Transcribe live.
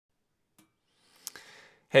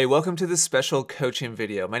Hey, welcome to this special coaching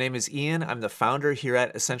video. My name is Ian. I'm the founder here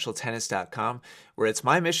at EssentialTennis.com, where it's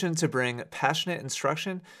my mission to bring passionate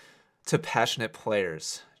instruction to passionate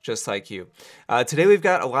players, just like you. Today we've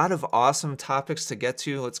got a lot of awesome topics to get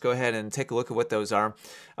to. Let's go ahead and take a look at what those are.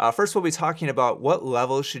 First, we'll be talking about what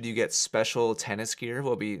level should you get special tennis gear.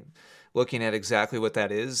 We'll be looking at exactly what that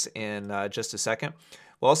is in just a second.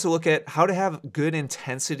 We'll also look at how to have good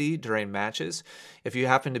intensity during matches. If you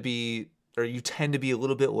happen to be or you tend to be a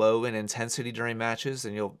little bit low in intensity during matches,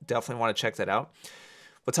 then you'll definitely want to check that out.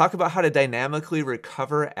 We'll talk about how to dynamically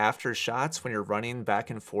recover after shots when you're running back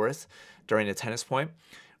and forth during a tennis point.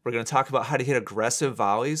 We're going to talk about how to hit aggressive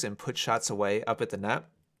volleys and put shots away up at the net.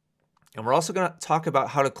 And we're also going to talk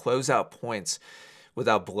about how to close out points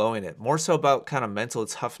without blowing it. More so about kind of mental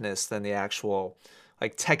toughness than the actual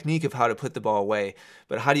technique of how to put the ball away.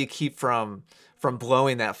 But how do you keep from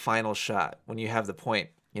blowing that final shot when you have the point,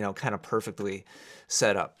 kind of perfectly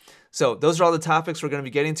set up. So those are all the topics we're going to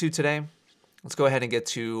be getting to today. Let's go ahead and get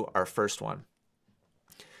to our first one.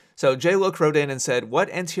 So Jay Look wrote in and said, what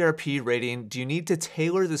NTRP rating do you need to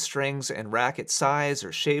tailor the strings and racket size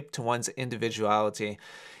or shape to one's individuality?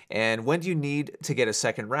 And when do you need to get a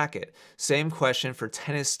second racket? Same question for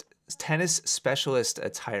tennis specialist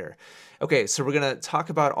attire. Okay, so we're going to talk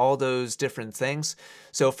about all those different things.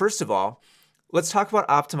 So first of all, let's talk about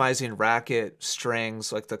optimizing racket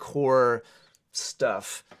strings, like the core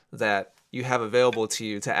stuff that you have available to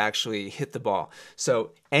you to actually hit the ball.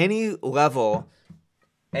 So any level,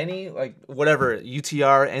 whatever,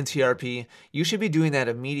 UTR, NTRP, you should be doing that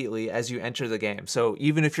immediately as you enter the game. So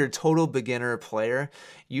even if you're a total beginner player,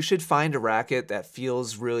 you should find a racket that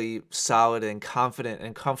feels really solid and confident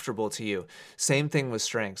and comfortable to you. Same thing with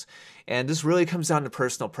strings. And this really comes down to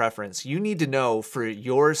personal preference. You need to know for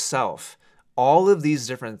yourself all of these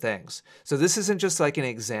different things. So this isn't just like an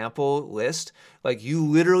example list. Like, you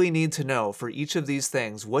literally need to know for each of these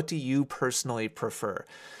things, what do you personally prefer?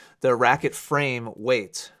 The racket frame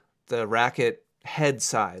weight, the racket head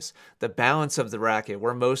size, the balance of the racket,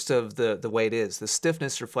 where most of the weight is, the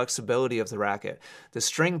stiffness or flexibility of the racket, the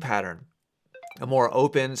string pattern, a more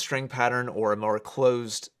open string pattern or a more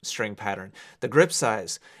closed string pattern, the grip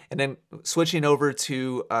size, and then switching over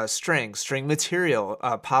to string material,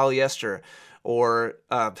 polyester, or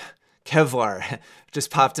Kevlar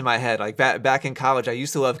just popped in my head. Like back in college, I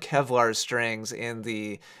used to love Kevlar strings in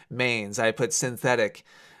the mains. I put synthetic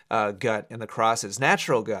gut in the crosses,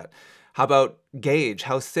 natural gut. How about gauge?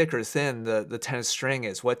 How thick or thin the tennis string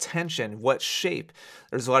is? What tension? What shape?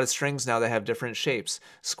 There's a lot of strings now that have different shapes,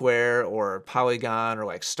 square or polygon or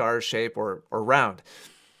like star shape or round.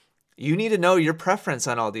 You need to know your preference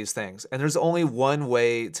on all these things, and there's only one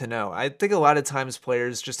way to know. I think a lot of times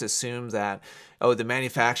players just assume that, oh, the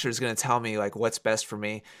manufacturer is going to tell me like what's best for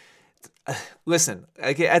me. Listen,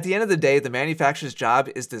 at the end of the day, the manufacturer's job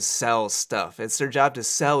is to sell stuff. It's their job to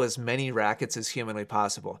sell as many rackets as humanly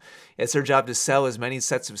possible. It's their job to sell as many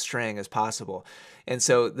sets of string as possible. And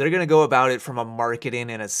so they're going to go about it from a marketing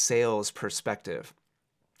and a sales perspective.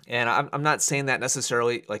 And I'm not saying that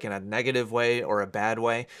necessarily like in a negative way or a bad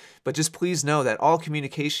way, but just please know that all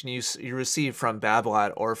communication you receive from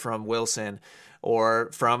Babolat or from Wilson or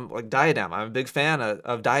from like Diadem. I'm a big fan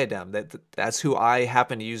of Diadem. That's who I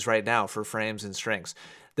happen to use right now for frames and strings.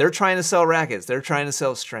 They're trying to sell rackets. They're trying to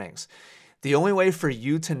sell strings. The only way for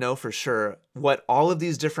you to know for sure what all of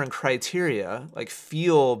these different criteria like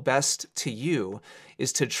feel best to you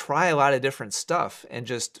is to try a lot of different stuff and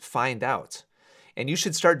just find out. And you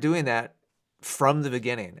should start doing that from the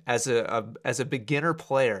beginning. As a beginner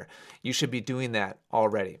player, you should be doing that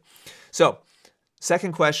already. So,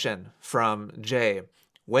 second question from Jay.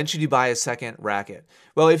 When should you buy a second racket?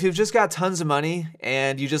 Well, if you've just got tons of money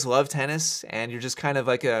and you just love tennis and you're just kind of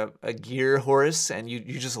like a gear horse and you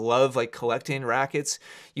just love like collecting rackets,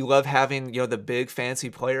 you love having, the big fancy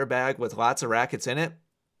player bag with lots of rackets in it,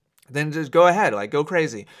 then just go ahead, go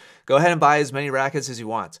crazy. Go ahead and buy as many rackets as you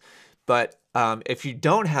want. But if you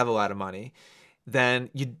don't have a lot of money, then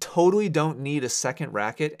you totally don't need a second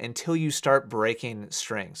racket until you start breaking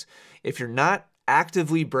strings. If you're not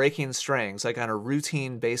actively breaking strings, like on a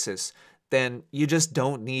routine basis, then you just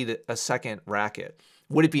don't need a second racket.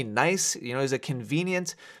 Would it be nice? Is it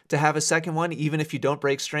convenient to have a second one, even if you don't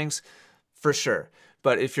break strings? For sure.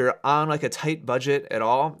 But if you're on like a tight budget at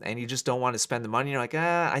all and you just don't want to spend the money, you're like,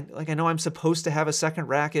 I know I'm supposed to have a second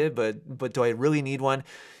racket, but do I really need one?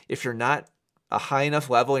 If you're not a high enough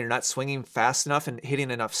level and you're not swinging fast enough and hitting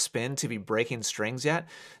enough spin to be breaking strings yet,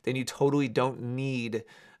 then you totally don't need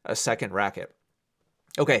a second racket.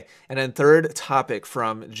 Okay, and then third topic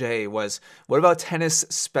from Jay was, what about tennis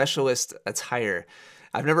specialist attire?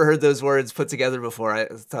 I've never heard those words put together before. I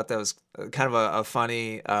thought that was kind of a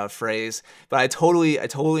funny phrase, but I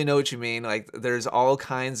totally know what you mean. Like, there's all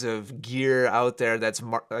kinds of gear out there that's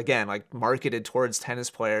again, like, marketed towards tennis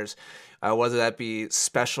players, whether that be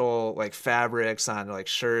special like fabrics on like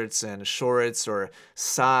shirts and shorts, or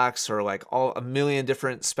socks, or like a million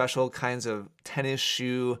different special kinds of tennis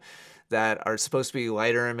shoe that are supposed to be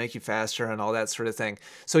lighter and make you faster and all that sort of thing.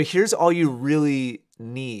 So here's all you really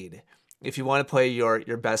need if you want to play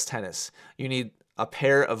your best tennis. You need a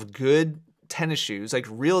pair of good tennis shoes, like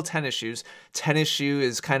real tennis shoes. Tennis shoe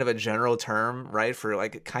is kind of a general term, right, for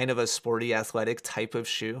like kind of a sporty athletic type of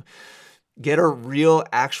shoe. Get a real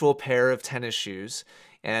actual pair of tennis shoes,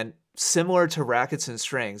 and similar to rackets and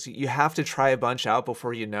strings, you have to try a bunch out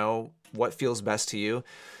before you know what feels best to you.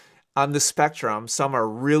 On the spectrum, some are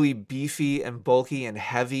really beefy and bulky and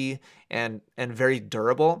heavy and very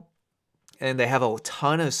durable, and they have a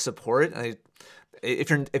ton of support.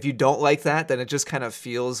 If you don't like that, then it just kind of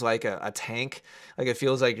feels like a tank. Like, it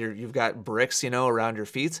feels like you've got bricks, around your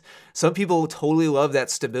feet. Some people totally love that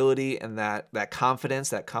stability and that confidence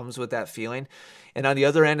that comes with that feeling. And on the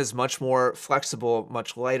other end is much more flexible,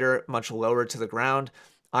 much lighter, much lower to the ground.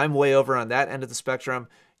 I'm way over on that end of the spectrum.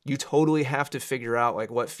 You totally have to figure out like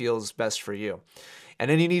what feels best for you. And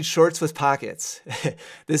then you need shorts with pockets.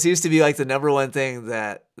 This used to be like the number one thing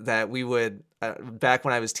that we would, back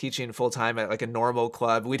when I was teaching full time at like a normal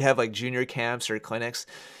club, we'd have like junior camps or clinics.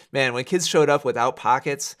 Man, when kids showed up without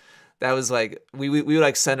pockets, that was like, we would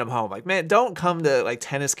like send them home. Like, man, don't come to like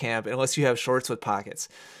tennis camp unless you have shorts with pockets.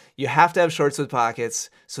 You have to have shorts with pockets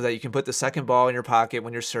so that you can put the second ball in your pocket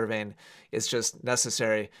when you're serving. It's just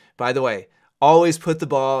necessary. By the way, always put the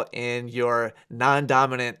ball in your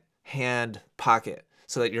non-dominant hand pocket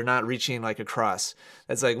so that you're not reaching like across.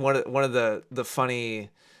 That's like one of the funny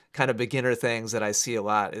kind of beginner things that I see a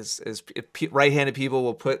lot is right-handed people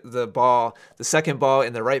will put the second ball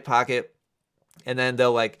in the right pocket, and then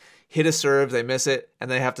they'll like hit a serve, they miss it,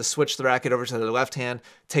 and they have to switch the racket over to their left hand,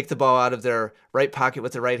 take the ball out of their right pocket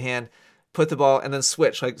with their right hand, put the ball, and then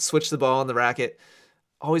switch the ball in the racket.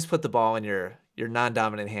 Always put the ball in your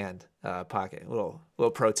non-dominant hand pocket. Little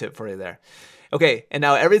pro tip for you there. Okay, and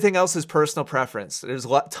now everything else is personal preference. There's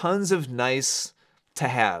tons of nice to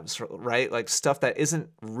haves, right? Like stuff that isn't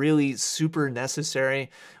really super necessary.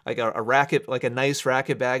 Like a racket, like a nice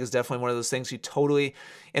racket bag is definitely one of those things you totally,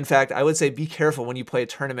 in fact, I would say be careful when you play a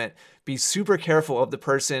tournament. Be super careful of the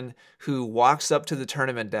person who walks up to the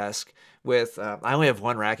tournament desk with, I only have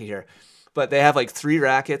one racket here, but they have like 3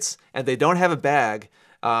 rackets and they don't have a bag,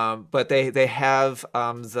 but they have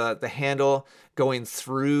the handle going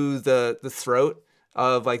through the throat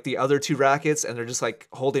of like the other 2 rackets, and they're just like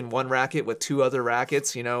holding one racket with 2 other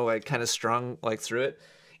rackets, like kind of strung like through it.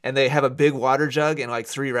 And they have a big water jug and like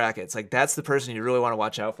 3 rackets. Like, that's the person you really want to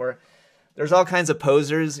watch out for. There's all kinds of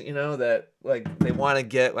posers, that like they want to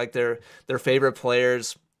get like their favorite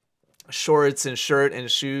players shorts and shirt and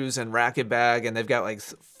shoes and racket bag, and they've got like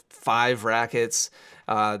 5 rackets.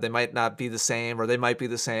 They might not be the same, or they might be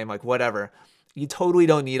the same, like whatever. You totally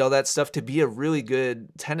don't need all that stuff to be a really good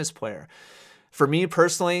tennis player. For me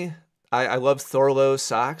personally, I love Thorlo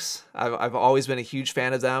socks. I've always been a huge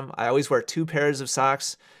fan of them. I always wear 2 pairs of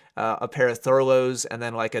socks, a pair of Thorlos, and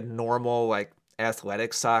then like a normal like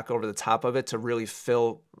athletic sock over the top of it to really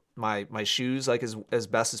fill my shoes like as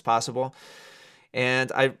best as possible.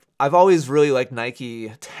 And I've always really liked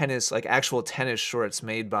Nike tennis, like actual tennis shorts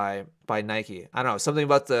made by Nike. I don't know, something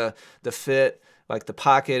about the fit, like the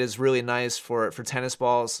pocket is really nice for tennis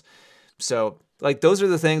balls. So like those are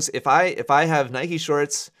the things. If I have Nike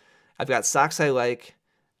shorts, I've got socks I like,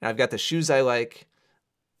 and I've got the shoes I like,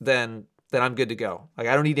 then I'm good to go. Like,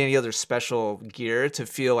 I don't need any other special gear to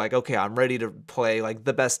feel like, okay, I'm ready to play like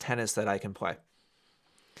the best tennis that I can play.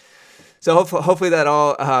 So hopefully that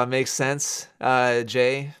all makes sense,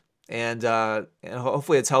 Jay, and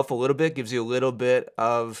hopefully it's helpful a little bit, gives you a little bit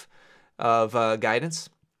of guidance.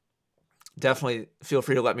 Definitely feel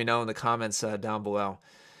free to let me know in the comments down below.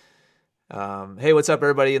 Hey, what's up,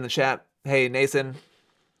 everybody in the chat? Hey, Nathan,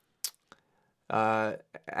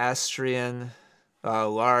 Astrian,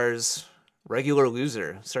 Lars, regular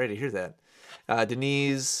loser. Sorry to hear that.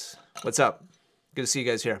 Denise, what's up? Good to see you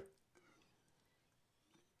guys here.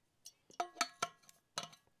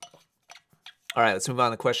 All right, let's move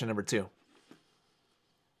on to question number 2.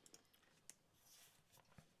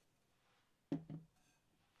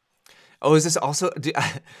 Oh, is this also...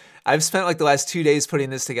 I've spent like the last 2 days putting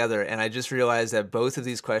this together, and I just realized that both of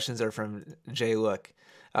these questions are from Jay Look.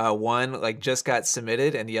 One like just got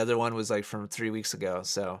submitted, and the other one was like from 3 weeks ago.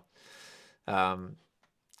 So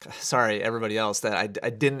Sorry, everybody else, that I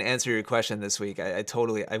didn't answer your question this week. I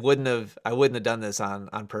wouldn't have done this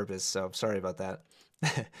on purpose. So sorry about that.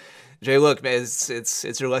 Jay, look, man,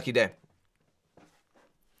 it's your lucky day.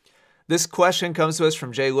 This question comes to us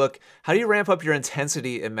from Jay. Look, how do you ramp up your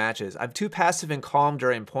intensity in matches? I'm too passive and calm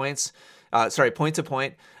during point to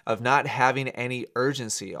point of not having any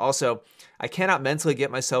urgency. Also, I cannot mentally get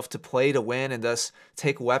myself to play to win and thus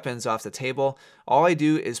take weapons off the table. All I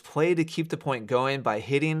do is play to keep the point going by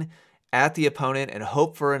hitting at the opponent and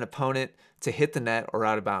hope for an opponent to hit the net or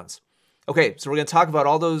out of bounds. Okay, so we're going to talk about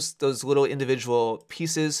all those little individual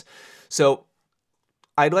pieces. So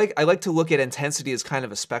I like to look at intensity as kind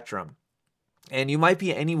of a spectrum. And you might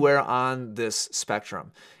be anywhere on this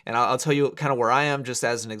spectrum. And I'll tell you kind of where I am just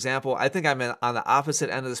as an example. I think I'm on the opposite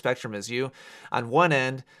end of the spectrum as you. On one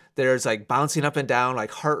end, there's like bouncing up and down,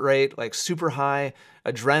 like heart rate, like super high.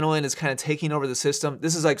 Adrenaline is kind of taking over the system.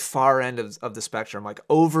 This is like far end of the spectrum, like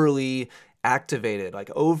overly activated, like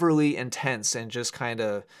overly intense and just kind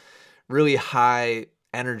of really high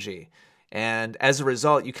energy. And as a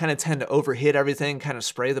result, you kind of tend to overhit everything, kind of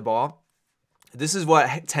spray the ball. This is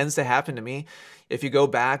what tends to happen to me. If you go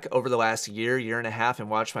back over the last year and a half and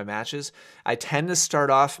watch my matches, I tend to start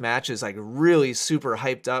off matches like really super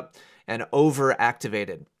hyped up and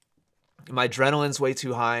over-activated. My adrenaline's way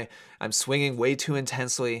too high. I'm swinging way too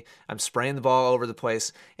intensely. I'm spraying the ball all over the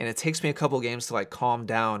place, and it takes me a couple games to like calm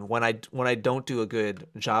down when I don't do a good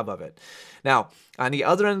job of it. Now, on the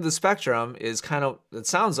other end of the spectrum is kind of, it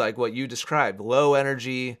sounds like what you described, low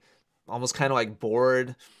energy, almost kind of like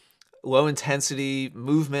bored, low intensity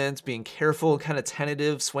movement, being careful, kind of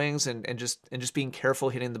tentative swings, and just being careful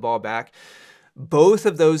hitting the ball back. Both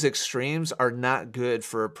of those extremes are not good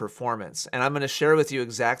for performance. And I'm going to share with you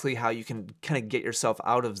exactly how you can kind of get yourself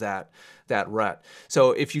out of that rut.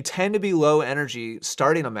 So if you tend to be low energy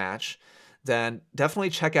starting a match, then definitely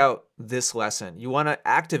check out this lesson. You want to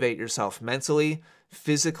activate yourself mentally,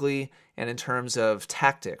 physically, and in terms of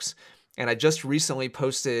tactics. And I just recently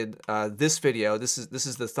posted this video. This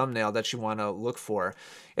is the thumbnail that you want to look for.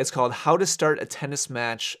 It's called "How to Start a Tennis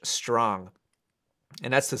Match Strong,"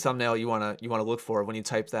 and that's the thumbnail you want to look for when you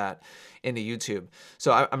type that into YouTube.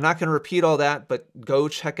 So I'm not going to repeat all that, but go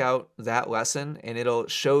check out that lesson, and it'll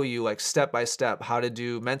show you like step by step how to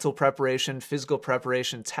do mental preparation, physical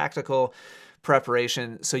preparation, tactical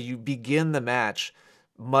preparation, so you begin the match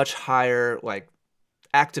much higher, like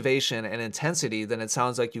activation and intensity than it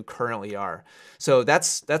sounds like you currently are. So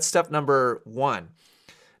that's step number one.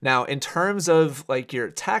 Now, in terms of like your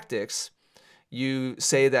tactics, you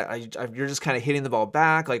say that you're just kind of hitting the ball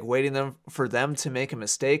back, like waiting for them to make a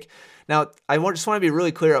mistake. Now, just want to be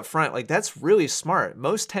really clear up front, like that's really smart.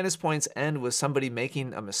 Most tennis points end with somebody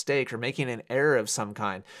making a mistake or making an error of some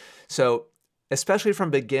kind. So especially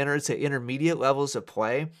from beginner to intermediate levels of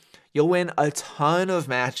play, you'll win a ton of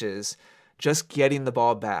matches just getting the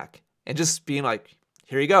ball back and just being like,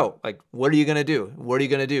 here you go. Like, what are you going to do? What are you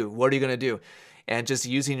going to do? What are you going to do? And just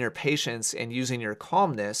using your patience and using your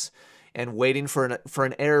calmness and waiting for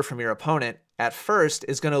an error from your opponent at first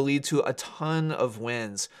is going to lead to a ton of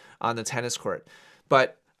wins on the tennis court.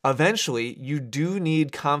 But eventually, you do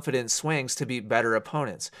need confident swings to beat better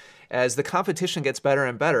opponents. As the competition gets better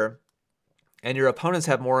and better, and your opponents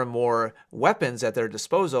have more and more weapons at their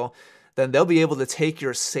disposal, then they'll be able to take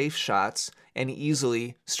your safe shots and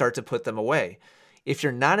easily start to put them away. If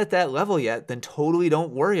you're not at that level yet, then totally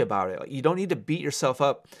don't worry about it. You don't need to beat yourself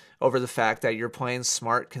up over the fact that you're playing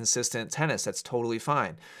smart, consistent tennis. That's totally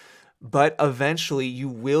fine. But eventually, you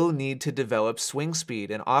will need to develop swing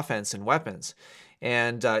speed and offense and weapons.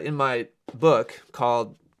 And in my book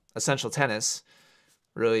called Essential Tennis,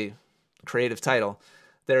 really creative title,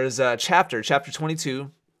 there's a chapter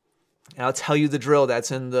 22, and I'll tell you the drill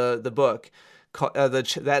that's in the book.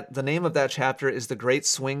 The name of that chapter is The Great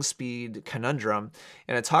Swing Speed Conundrum,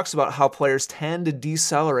 and it talks about how players tend to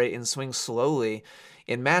decelerate and swing slowly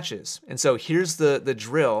in matches. And so here's the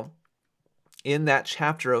drill in that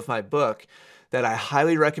chapter of my book that I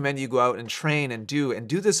highly recommend you go out and train and do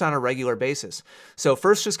this on a regular basis. So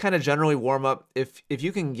first, just kind of generally warm up. If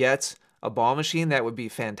you can get a ball machine, that would be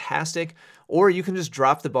fantastic. Or you can just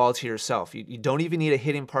drop the ball to yourself. You don't even need a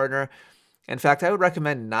hitting partner. In fact, I would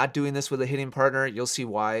recommend not doing this with a hitting partner. You'll see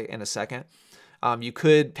why in a second. You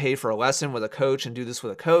could pay for a lesson with a coach and do this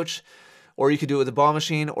with a coach, or you could do it with a ball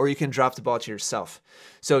machine, or you can drop the ball to yourself.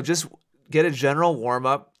 So just get a general warm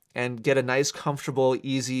up and get a nice, comfortable,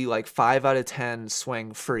 easy, like 5 out of 10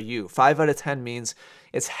 swing for you. 5 out of 10 means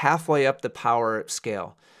it's halfway up the power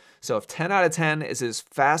scale. So if 10 out of 10 is as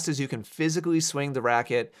fast as you can physically swing the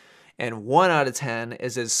racket, and 1 out of 10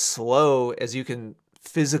 is as slow as you can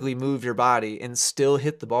physically move your body and still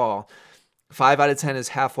hit the ball, 5 out of 10 is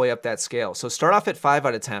halfway up that scale. So start off at 5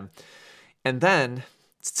 out of 10 and then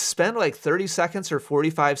spend like 30 seconds or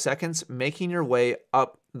 45 seconds making your way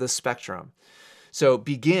up the spectrum. So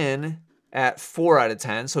begin at 4 out of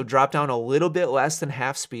 10, so drop down a little bit less than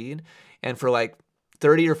half speed, and for like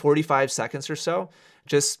 30 or 45 seconds or so,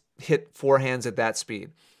 just hit forehands at that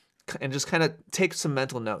speed and just kind of take some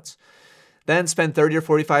mental notes. Then spend 30 or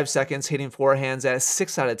 45 seconds hitting forehands at a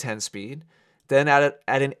 6 out of 10 speed, then at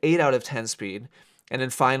an 8 out of 10 speed, and then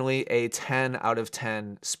finally a 10 out of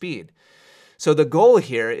 10 speed. So the goal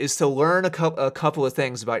here is to learn a couple of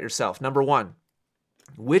things about yourself. Number one,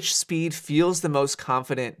 which speed feels the most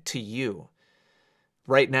confident to you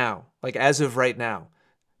right now, like as of right now?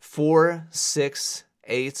 4, 6,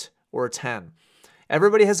 8, or 10.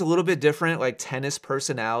 Everybody has a little bit different like tennis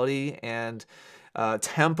personality and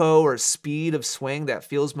tempo or speed of swing that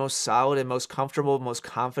feels most solid and most comfortable, most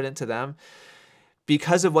confident to them.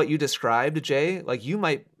 Because of what you described, Jay, like you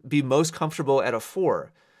might be most comfortable at a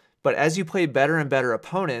 4, but as you play better and better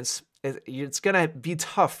opponents, it's going to be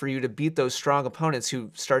tough for you to beat those strong opponents who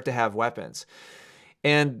start to have weapons.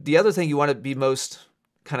 And the other thing you want to be most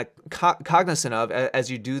kind of cognizant of as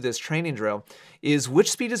you do this training drill is which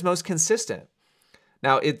speed is most consistent.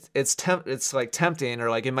 Now, it's like tempting, or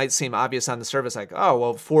like it might seem obvious on the surface, like, oh,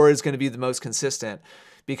 well, 4 is going to be the most consistent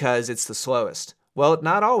because it's the slowest. Well,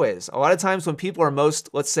 not always. A lot of times when people are most,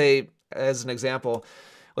 let's say, as an example,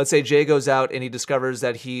 let's say Jay goes out and he discovers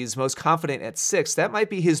that he's most confident at 6. That might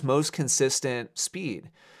be his most consistent speed.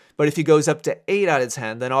 But if he goes up to 8 out of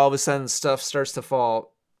 10, then all of a sudden stuff starts to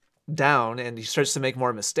fall down and he starts to make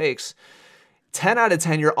more mistakes. 10 out of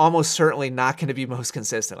 10, you're almost certainly not going to be most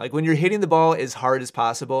consistent. Like when you're hitting the ball as hard as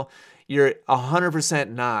possible, you're 100%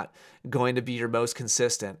 not going to be your most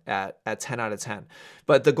consistent at 10 out of 10.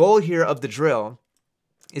 But the goal here of the drill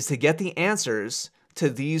is to get the answers to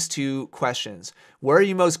these two questions. Where are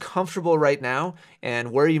you most comfortable right now?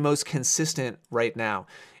 And where are you most consistent right now?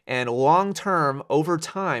 And long term, over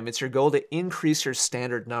time, it's your goal to increase your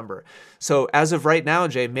standard number. So as of right now,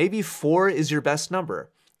 Jay, maybe 4 is your best number.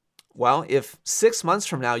 Well, if 6 months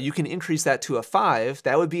from now you can increase that to a 5,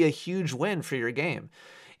 that would be a huge win for your game.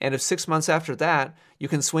 And if 6 months after that, you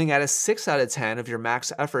can swing at a 6 out of 10 of your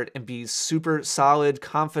max effort and be super solid,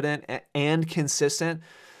 confident, and consistent,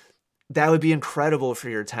 that would be incredible for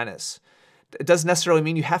your tennis. It doesn't necessarily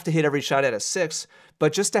mean you have to hit every shot at a 6,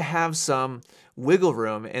 but just to have some wiggle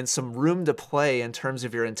room and some room to play in terms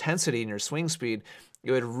of your intensity and your swing speed,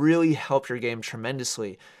 it would really help your game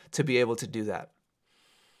tremendously to be able to do that.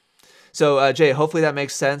 So, Jay, hopefully that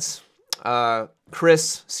makes sense.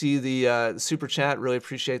 Chris, see the super chat. Really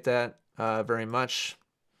appreciate that very much.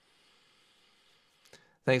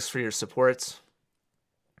 Thanks for your support.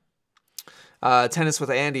 Tennis with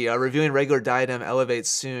Andy, reviewing regular diadem elevate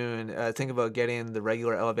soon. Think about getting the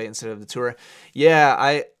regular elevate instead of the tour.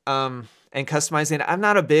 Yeah, and customizing. I'm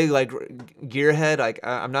not a big like gearhead. Like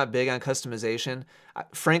I'm not big on customization.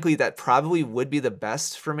 Frankly, that probably would be the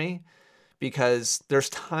best for me because there's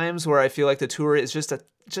times where I feel like the tour is just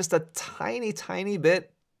a tiny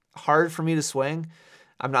bit hard for me to swing.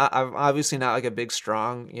 I'm obviously not like a big,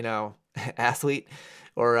 strong, athlete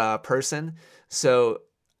or person. So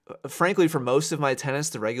frankly, for most of my tennis,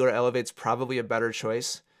 the regular elevate's probably a better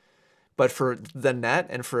choice. But for the net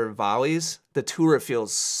and for volleys, the tour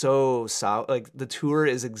feels so solid. Like the tour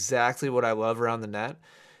is exactly what I love around the net.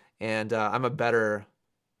 And I'm a better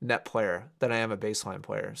net player than I am a baseline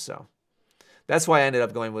player. So that's why I ended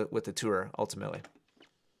up going with the tour ultimately.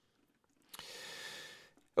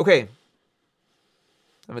 Okay.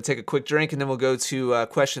 I'm going to take a quick drink and then we'll go to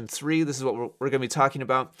question 3. This is what we're going to be talking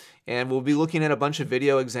about. And we'll be looking at a bunch of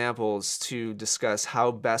video examples to discuss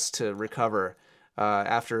how best to recover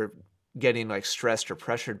after getting like stressed or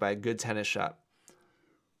pressured by a good tennis shot.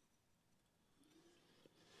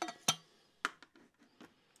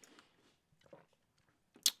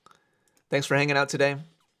 Thanks for hanging out today.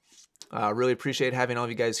 Really appreciate having all of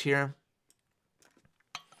you guys here.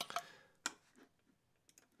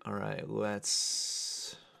 All right,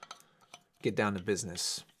 let's get down to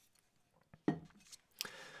business.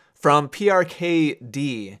 From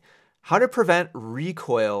PRKD, how to prevent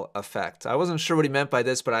recoil effect. I wasn't sure what he meant by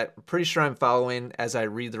this, but I'm pretty sure I'm following as I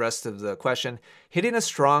read the rest of the question. Hitting a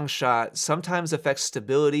strong shot sometimes affects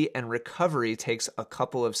stability and recovery takes a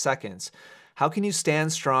couple of seconds. How can you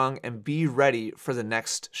stand strong and be ready for the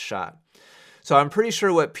next shot? So I'm pretty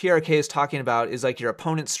sure what PRK is talking about is like your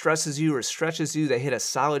opponent stresses you or stretches you. They hit a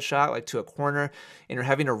solid shot like to a corner and you're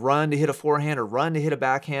having to run to hit a forehand or run to hit a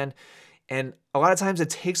backhand. And a lot of times it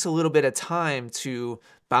takes a little bit of time to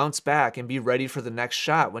bounce back and be ready for the next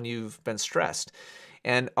shot when you've been stressed.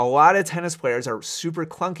 And a lot of tennis players are super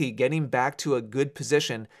clunky getting back to a good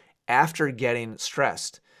position after getting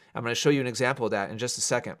stressed. I'm going to show you an example of that in just a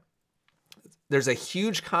second. There's a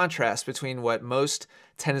huge contrast between what most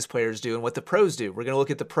tennis players do and what the pros do. We're going to look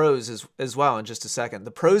at the pros as well in just a second.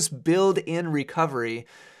 The pros build in recovery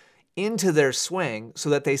into their swing so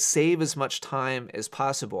that they save as much time as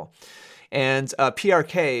possible. And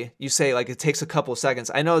PRK, you say like it takes a couple seconds.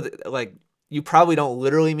 I know that like you probably don't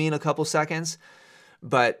literally mean a couple seconds,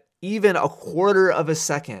 but even a quarter of a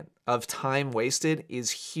second of time wasted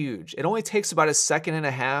is huge. It only takes about 1.5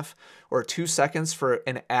 seconds or 2 seconds for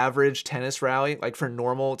an average tennis rally, like for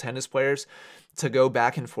normal tennis players, to go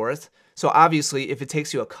back and forth. So obviously, if it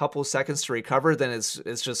takes you a couple seconds to recover, then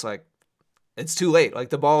it's just like, it's too late. Like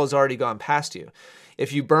the ball has already gone past you.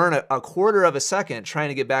 If you burn a quarter of a second trying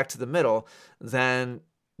to get back to the middle, then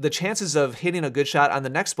the chances of hitting a good shot on the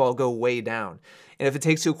next ball go way down. And if it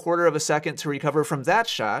takes you a quarter of a second to recover from that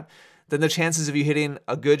shot, then the chances of you hitting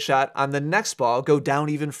a good shot on the next ball go down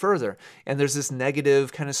even further. And there's this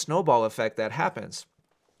negative kind of snowball effect that happens.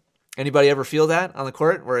 Anybody ever feel that on the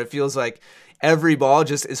court where it feels like every ball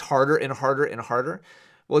just is harder and harder and harder?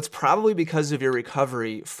 Well, it's probably because of your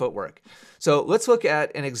recovery footwork. So let's look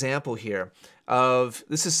at an example here of,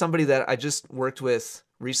 this is somebody that I just worked with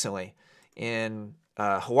recently in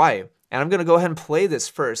Hawaii. And I'm going to go ahead and play this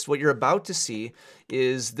first. What you're about to see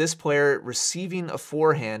is this player receiving a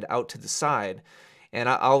forehand out to the side. And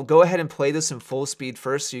I'll go ahead and play this in full speed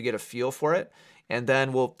first so you get a feel for it. And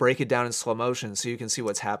then we'll break it down in slow motion so you can see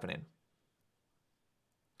what's happening.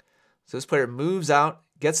 So this player moves out,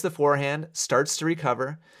 gets the forehand, starts to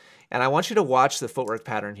recover. And I want you to watch the footwork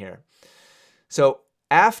pattern here. So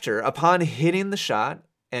upon hitting the shot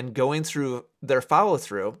and going through their follow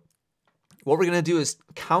through, what we're going to do is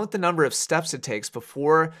count the number of steps it takes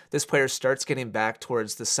before this player starts getting back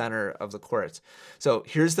towards the center of the court. So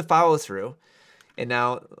here's the follow through. And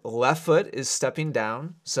now left foot is stepping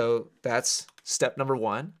down. So that's step number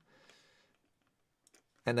 1.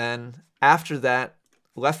 And then after that,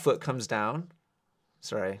 left foot comes down.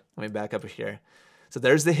 Sorry, let me back up here. So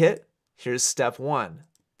there's the hit. Here's step 1.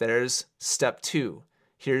 There's step 2.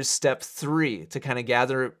 Here's step 3 to kind of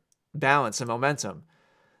gather balance and momentum.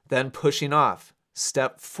 Then pushing off.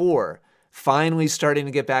 Step 4, finally starting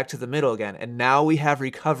to get back to the middle again. And now we have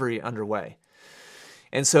recovery underway.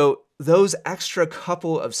 And so those extra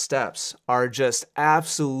couple of steps are just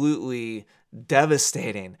absolutely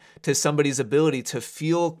devastating to somebody's ability to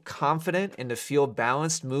feel confident and to feel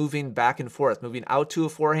balanced moving back and forth, moving out to a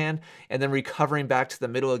forehand and then recovering back to the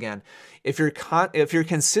middle again. If you're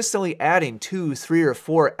consistently adding 2, 3, or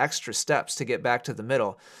 4 extra steps to get back to the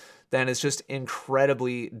middle, then it's just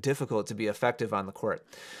incredibly difficult to be effective on the court.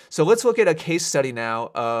 So let's look at a case study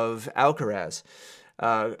now of Alcaraz.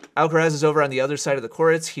 Alcaraz is over on the other side of the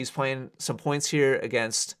courts. He's playing some points here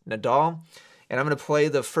against Nadal. And I'm going to play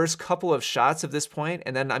the first couple of shots of this point,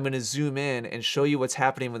 and then I'm going to zoom in and show you what's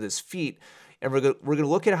happening with his feet. And we're going to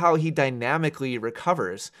look at how he dynamically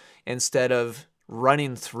recovers instead of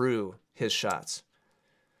running through his shots.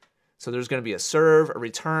 So there's going to be a serve, a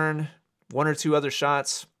return, 1 or 2 other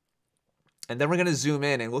shots. And then we're going to zoom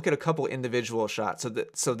in and look at a couple individual shots.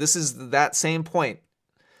 So this is that same point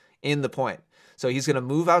in the point. So he's going to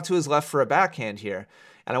move out to his left for a backhand here.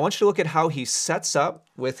 And I want you to look at how he sets up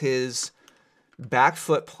with his back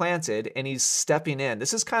foot planted and he's stepping in.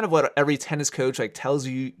 This is kind of what every tennis coach like tells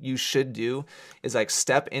you you should do, is like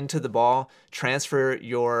step into the ball, transfer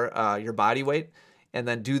your body weight, and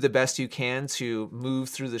then do the best you can to move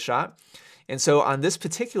through the shot. And so on this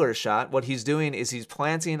particular shot, what he's doing is he's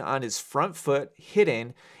planting on his front foot,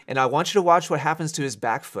 hitting, and I want you to watch what happens to his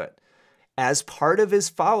back foot. As part of his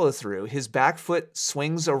follow through, his back foot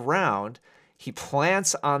swings around, he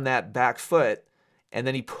plants on that back foot, and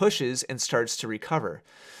then he pushes and starts to recover.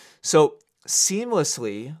 So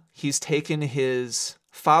seamlessly, he's taken his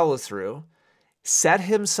follow through, set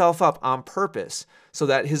himself up on purpose so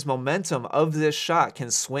that his momentum of this shot can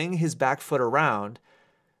swing his back foot around,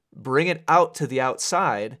 bring it out to the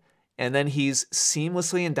outside, and then he's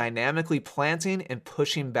seamlessly and dynamically planting and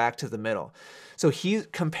pushing back to the middle. So he,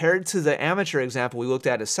 compared to the amateur example we looked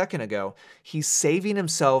at a second ago, he's saving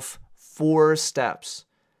himself 4 steps.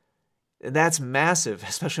 And that's massive,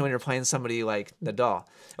 especially when you're playing somebody like Nadal.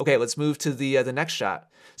 Okay, let's move to the next shot.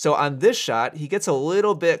 So on this shot, he gets a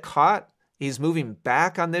little bit caught. He's moving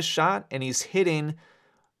back on this shot, and he's hitting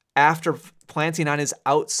after planting on his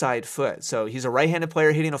outside foot. So he's a right-handed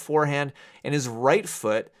player hitting a forehand, and his right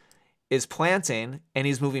foot is planting, and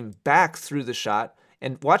he's moving back through the shot,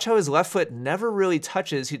 And watch how his left foot never really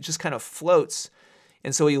touches. He just kind of floats.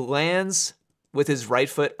 And so he lands with his right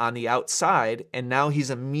foot on the outside, and now he's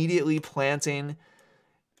immediately planting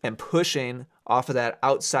and pushing off of that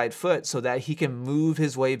outside foot so that he can move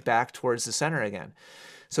his way back towards the center again.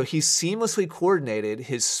 So he seamlessly coordinated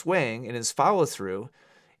his swing and his follow through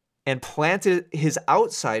and planted his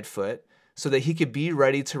outside foot so that he could be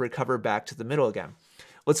ready to recover back to the middle again.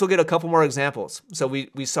 Let's look at a couple more examples. So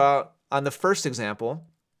we saw on the first example,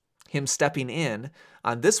 him stepping in.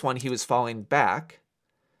 On this one, he was falling back.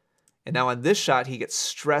 And now on this shot, he gets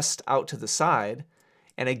stressed out to the side.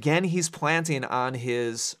 And again, he's planting on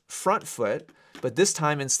his front foot, but this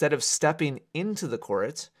time, instead of stepping into the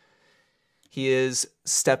court, he is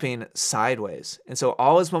stepping sideways. And so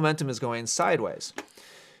all his momentum is going sideways.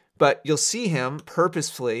 But you'll see him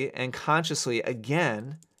purposefully and consciously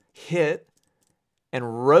again hit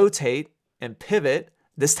and rotate and pivot.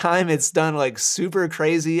 This time it's done like super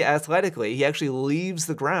crazy athletically. He actually leaves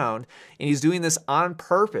the ground, and he's doing this on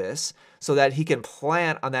purpose so that he can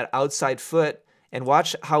plant on that outside foot, and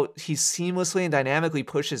watch how he seamlessly and dynamically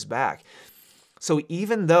pushes back. So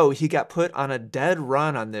even though he got put on a dead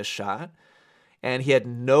run on this shot, and he had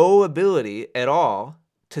no ability at all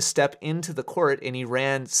to step into the court, and he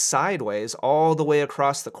ran sideways all the way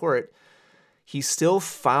across the court, he still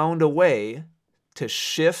found a way to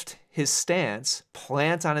shift his stance,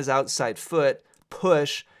 plant on his outside foot,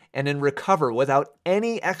 push, and then recover without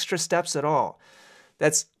any extra steps at all.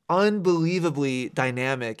 That's unbelievably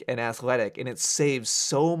dynamic and athletic, and it saves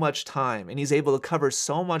so much time, and he's able to cover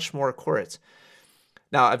so much more court.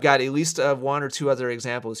 Now, I've got at least one or two other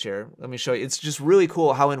examples here. Let me show you. It's just really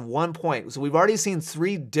cool how in one point, so we've already seen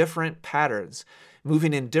 3 different patterns,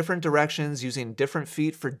 moving in different directions, using different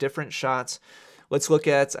feet for different shots. Let's look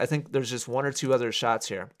at, I think there's just 1 or 2 other shots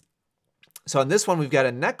here. So on this one, we've got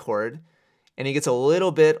a net cord, and he gets a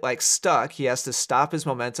little bit like stuck. He has to stop his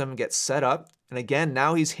momentum, get set up. And again,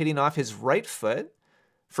 now he's hitting off his right foot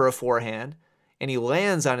for a forehand, and he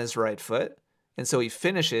lands on his right foot. And so he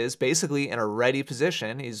finishes basically in a ready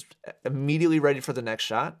position. He's immediately ready for the next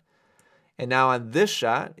shot. And now on this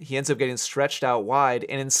shot, he ends up getting stretched out wide.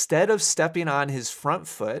 And instead of stepping on his front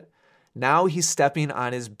foot, now he's stepping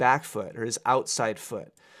on his back foot or his outside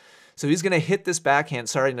foot. So he's going to hit this backhand.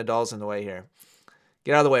 Sorry, Nadal's in the way here.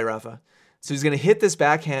 Get out of the way, Rafa. So he's going to hit this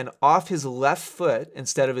backhand off his left foot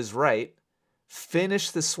instead of his right, finish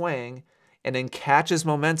the swing, and then catch his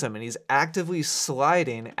momentum. And he's actively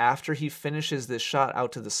sliding after he finishes this shot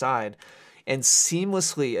out to the side and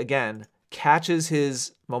seamlessly, again, catches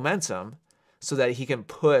his momentum so that he can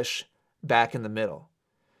push back in the middle.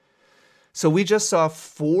 So we just saw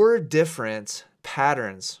 4 different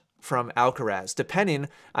patterns from Alcaraz, depending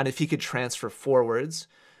on if he could transfer forwards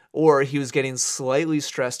or he was getting slightly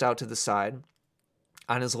stressed out to the side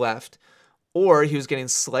on his left, or he was getting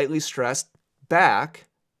slightly stressed back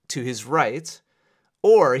to his right,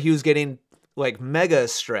 or he was getting like mega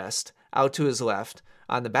stressed out to his left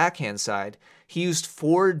on the backhand side. He used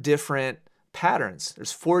 4 different patterns.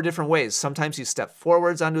 There's 4 different ways. Sometimes he stepped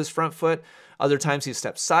forwards onto his front foot. Other times he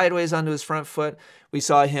stepped sideways onto his front foot. We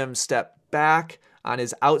saw him step back on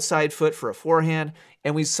his outside foot for a forehand,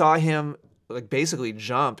 and we saw him like basically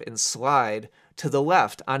jump and slide to the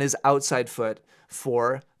left on his outside foot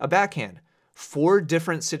for a backhand. 4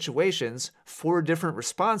 different situations, 4 different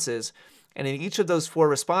responses, and in each of those 4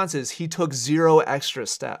 responses, he took 0 extra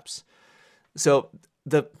steps. So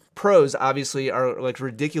the pros obviously are like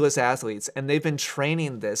ridiculous athletes, and they've been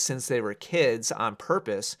training this since they were kids on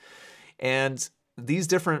purpose. And these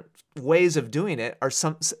different ways of doing it are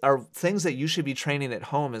things that you should be training at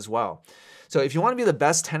home as well. So if you want to be the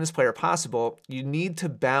best tennis player possible, you need to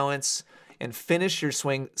balance and finish your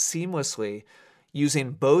swing seamlessly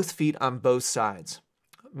using both feet on both sides.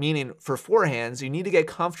 Meaning for forehands, you need to get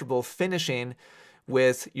comfortable finishing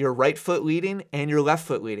with your right foot leading and your left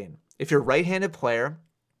foot leading. If you're a right-handed player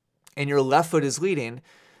and your left foot is leading,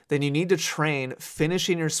 then you need to train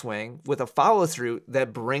finishing your swing with a follow-through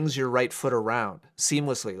that brings your right foot around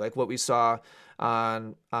seamlessly, like what we saw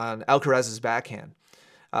on Alcaraz's backhand.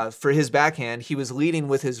 For his backhand, he was leading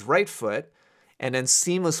with his right foot and then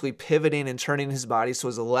seamlessly pivoting and turning his body so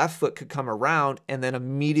his left foot could come around and then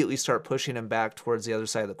immediately start pushing him back towards the other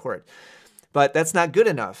side of the court. But that's not good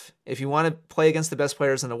enough. If you want to play against the best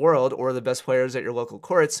players in the world or the best players at your local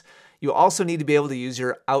courts, you also need to be able to use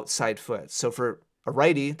your outside foot. So for a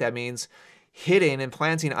righty, that means hitting and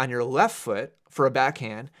planting on your left foot for a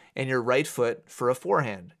backhand and your right foot for a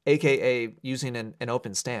forehand, aka using an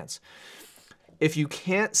open stance. If you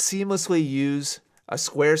can't seamlessly use a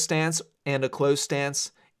square stance and a closed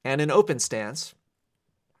stance and an open stance,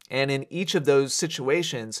 And in each of those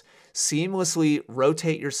situations, seamlessly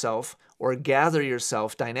rotate yourself or gather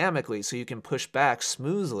yourself dynamically so you can push back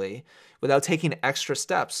smoothly without taking extra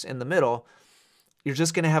steps in the middle. You're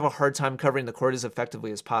just going to have a hard time covering the court as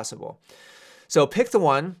effectively as possible. So pick the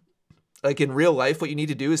one, like in real life, what you need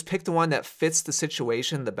to do is pick the one that fits the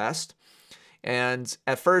situation the best. And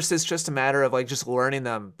at first, it's just a matter of like just learning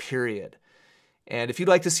them, period. And if you'd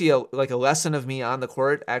like to see a lesson of me on the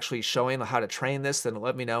court actually showing how to train this, then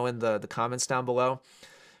let me know in the comments down below.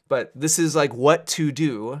 But this is like what to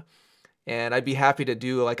do. And I'd be happy to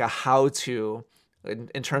do like a how-to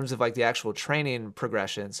in terms of like the actual training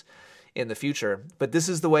progressions in the future. But this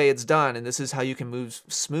is the way it's done, and this is how you can move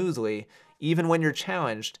smoothly even when you're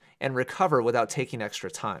challenged and recover without taking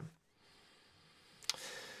extra time.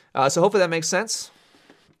 So hopefully that makes sense.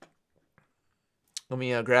 Let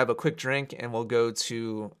me grab a quick drink and we'll go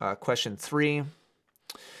to question 3.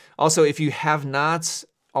 Also, if you have not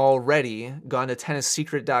already gone to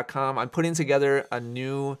tennissecret.com, I'm putting together a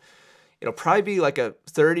new, it'll probably be like a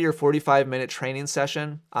 30 or 45 minute training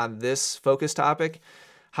session on this focus topic,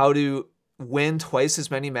 how to win twice as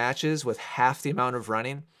many matches with half the amount of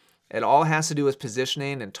running. It all has to do with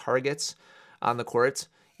positioning and targets on the court.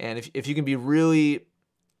 And if you can be really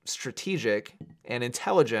strategic and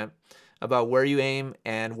intelligent about where you aim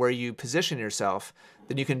and where you position yourself,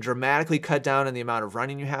 then you can dramatically cut down on the amount of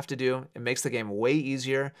running you have to do. It makes the game way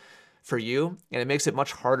easier for you, and it makes it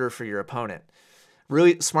much harder for your opponent.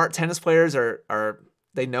 Really smart tennis players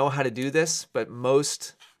they know how to do this, but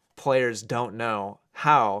most players don't know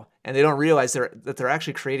how, and they don't realize that they're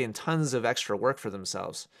actually creating tons of extra work for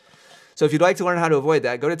themselves. So if you'd like to learn how to avoid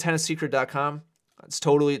that, go to tennissecret.com. It's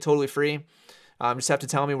totally free. Just have to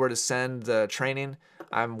tell me where to send the training.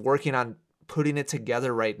 I'm working on putting it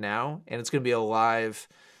together right now, and it's going to be a live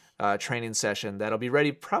training session that'll be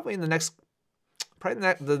ready probably in the next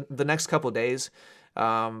couple of days,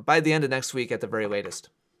 by the end of next week at the very latest.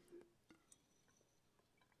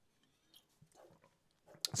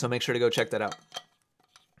 So make sure to go check that out.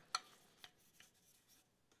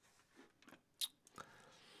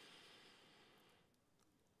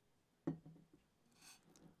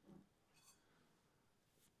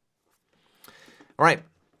 All right,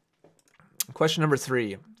 question number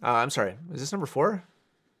 3. I'm sorry, is this number 4?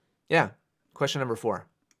 Yeah, question number 4.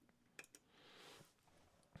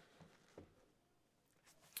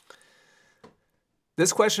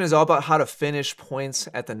 This question is all about how to finish points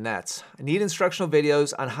at the net. I need instructional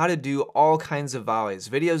videos on how to do all kinds of volleys.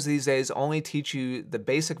 Videos these days only teach you the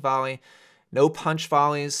basic volley, no punch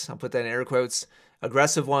volleys, I'll put that in air quotes,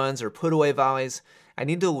 aggressive ones or put away volleys. I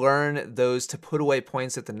need to learn those to put away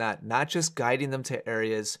points at the net, not just guiding them to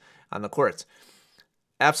areas on the court.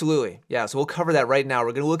 Absolutely. Yeah, so we'll cover that right now.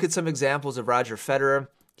 We're going to look at some examples of Roger Federer.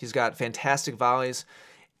 He's got fantastic volleys.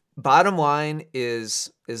 Bottom line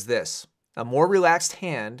is this. A more relaxed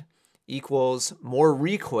hand equals more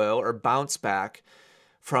recoil or bounce back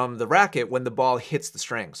from the racket when the ball hits the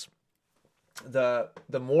strings. The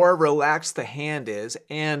more relaxed the hand is,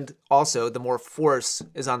 and also the more force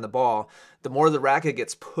is on the ball, the more the racket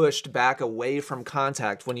gets pushed back away from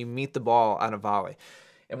contact when you meet the ball on a volley.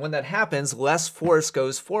 And when that happens, less force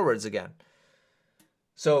goes forwards again.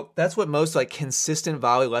 So that's what most like consistent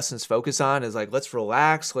volley lessons focus on, is like, let's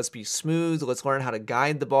relax, let's be smooth, let's learn how to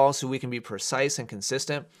guide the ball so we can be precise and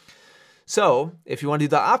consistent. So if you want to do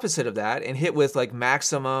the opposite of that and hit with like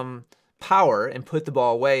maximum power and put the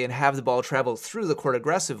ball away and have the ball travel through the court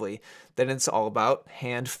aggressively, then it's all about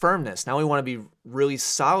hand firmness. Now we want to be really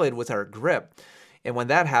solid with our grip. And when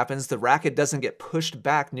that happens, the racket doesn't get pushed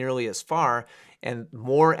back nearly as far, and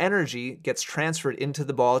more energy gets transferred into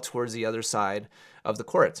the ball towards the other side of the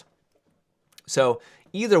court. So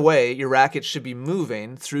either way, your racket should be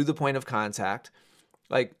moving through the point of contact.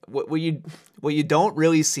 Like what you don't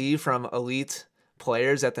really see from elite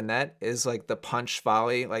players at the net is like the punch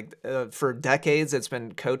volley. Like for decades, it's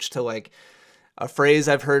been coached to like, a phrase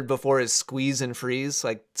I've heard before is squeeze and freeze.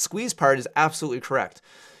 Like squeeze part is absolutely correct,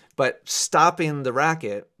 but stopping the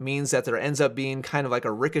racket means that there ends up being kind of like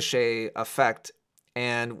a ricochet effect.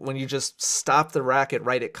 And when you just stop the racket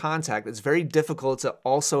right at contact, it's very difficult to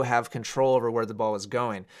also have control over where the ball is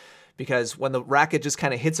going, because when the racket just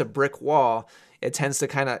kind of hits a brick wall, it tends to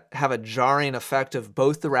kind of have a jarring effect of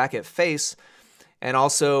both the racket face, and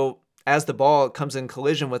also as the ball comes in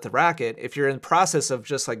collision with the racket, if you're in the process of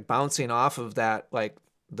just like bouncing off of that, like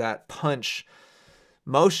that punch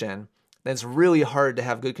motion, then it's really hard to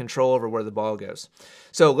have good control over where the ball goes.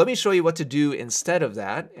 So let me show you what to do instead of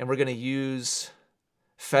that. And we're going to use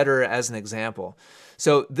Federer as an example.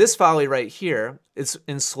 So this volley right here, it's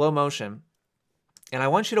in slow motion. And I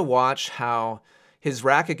want you to watch how his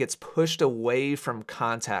racket gets pushed away from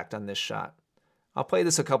contact on this shot. I'll play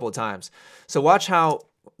this a couple of times. So watch how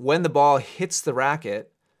when the ball hits the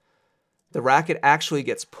racket actually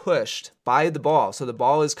gets pushed by the ball. So the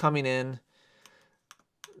ball is coming in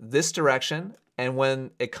this direction, and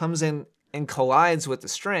when it comes in and collides with the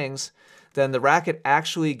strings, then the racket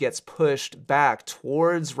actually gets pushed back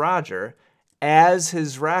towards Roger as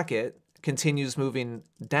his racket continues moving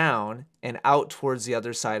down and out towards the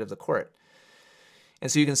other side of the court.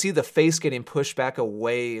 And so you can see the face getting pushed back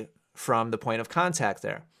away from the point of contact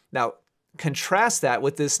there. Now, contrast that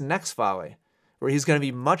with this next volley, where he's going to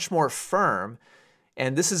be much more firm,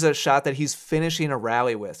 and this is a shot that he's finishing a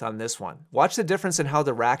rally with on this one. Watch the difference in how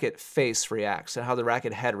the racket face reacts and how the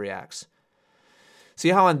racket head reacts. See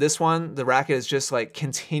how on this one, the racket is just like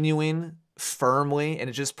continuing firmly and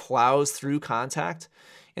it just plows through contact?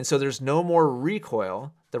 And so there's no more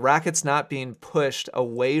recoil. The racket's not being pushed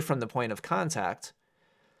away from the point of contact.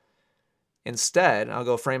 Instead, I'll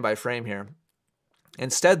go frame by frame here.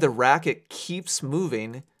 Instead, the racket keeps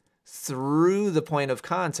moving through the point of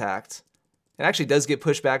contact. It actually does get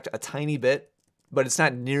pushed back a tiny bit, but it's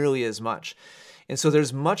not nearly as much. And so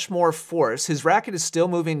there's much more force. His racket is still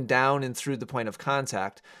moving down and through the point of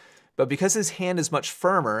contact, but because his hand is much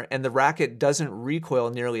firmer and the racket doesn't recoil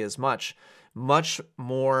nearly as much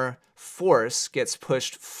more force gets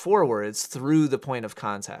pushed forwards through the point of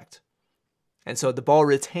contact. And so the ball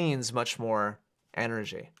retains much more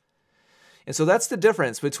energy. And so that's the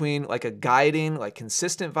difference between like a guiding, like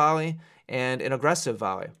consistent volley and an aggressive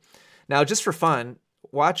volley. Now, just for fun,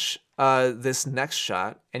 watch this next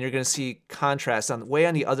shot, and you're going to see contrast way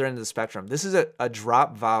on the other end of the spectrum. This is a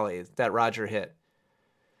drop volley that Roger hit.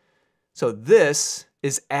 So this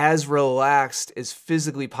is as relaxed as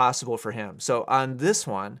physically possible for him. So on this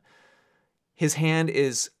one, his hand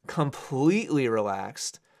is completely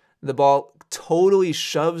relaxed. The ball totally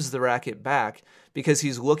shoves the racket back because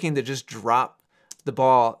he's looking to just drop the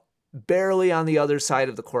ball barely on the other side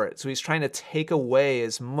of the court. So he's trying to take away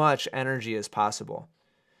as much energy as possible.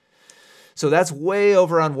 So that's way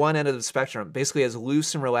over on one end of the spectrum, basically as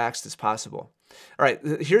loose and relaxed as possible. All right,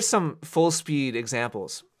 here's some full speed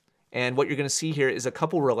examples. And what you're going to see here is a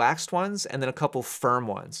couple relaxed ones and then a couple firm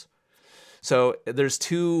ones. So there's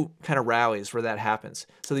two kind of rallies where that happens.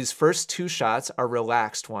 So these first two shots are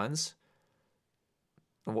relaxed ones.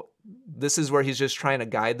 This is where he's just trying to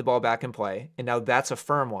guide the ball back in play. And now that's a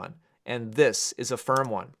firm one. And this is a firm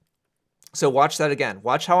one. So watch that again.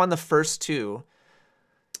 Watch how on the first two,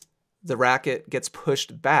 the racket gets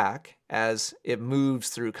pushed back as it moves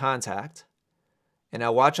through contact. And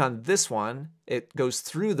now watch on this one, it goes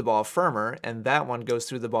through the ball firmer, and that one goes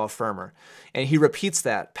through the ball firmer. And he repeats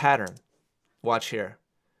that pattern. Watch here.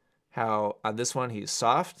 How on this one he's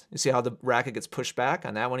soft. You see how the racket gets pushed back?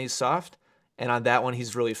 On that one he's soft. And on that one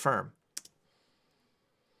he's really firm.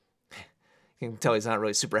 You can tell he's not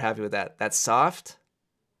really super happy with that. That's soft,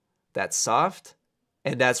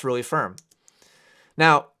 and that's really firm.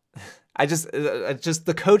 Now,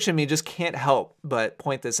 the coach in me just can't help but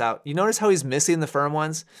point this out. You notice how he's missing the firm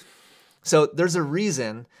ones? So there's a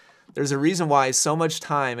reason why so much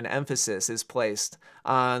time and emphasis is placed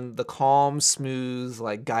on the calm, smooth,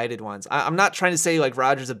 like guided ones. I'm not trying to say like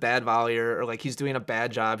Roger's a bad volleyer or like he's doing a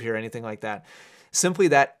bad job here or anything like that. Simply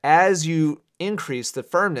that as you increase the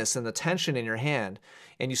firmness and the tension in your hand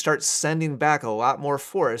and you start sending back a lot more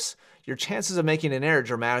force, your chances of making an error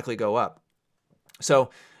dramatically go up. So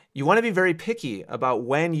you want to be very picky about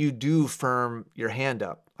when you do firm your hand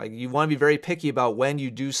up. Like you want to be very picky about when you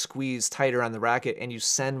do squeeze tighter on the racket and you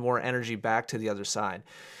send more energy back to the other side.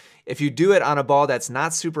 If you do it on a ball that's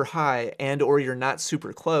not super high and or you're not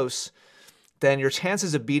super close, then your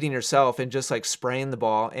chances of beating yourself and just like spraying the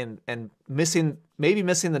ball and maybe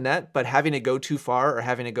missing the net, but having it go too far or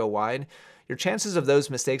having it go wide, your chances of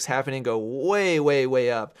those mistakes happening go way, way,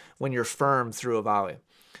 way up when you're firm through a volley.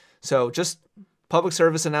 So just public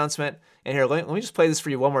service announcement. And here, let me just play this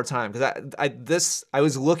for you one more time, because I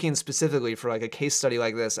was looking specifically for like a case study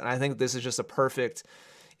like this, and I think this is just a perfect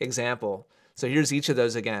example. So here's each of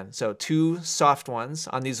those again. So two soft ones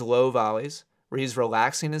on these low volleys where he's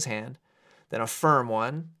relaxing his hand, then a firm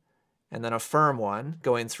one, and then a firm one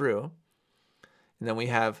going through. And then we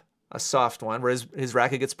have a soft one where his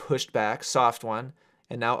racket gets pushed back, soft one,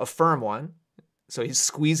 and now a firm one. So he's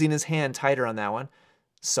squeezing his hand tighter on that one,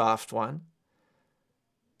 soft one,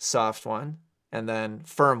 and then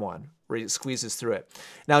firm one where he squeezes through it.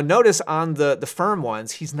 Now notice on the firm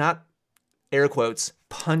ones, he's not, air quotes,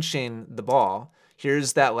 punching the ball.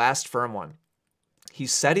 Here's that last firm one.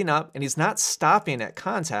 He's setting up and he's not stopping at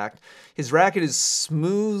contact. His racket is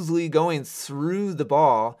smoothly going through the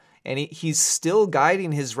ball and he's still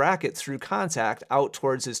guiding his racket through contact out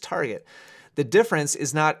towards his target. The difference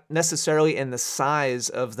is not necessarily in the size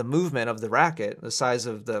of the movement of the racket, the size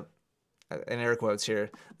of the, in air quotes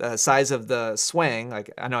here, the size of the swing.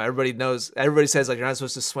 Like, I know everybody says like you're not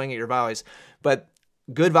supposed to swing at your volleys, but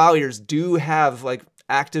good volleyers do have like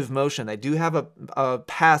active motion. They do have a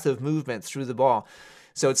path of movement through the ball.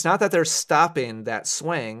 So it's not that they're stopping that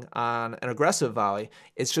swing on an aggressive volley.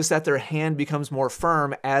 It's just that their hand becomes more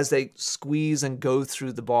firm as they squeeze and go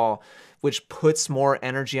through the ball, which puts more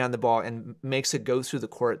energy on the ball and makes it go through the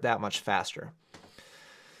court that much faster.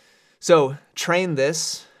 So train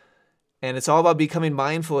this, and it's all about becoming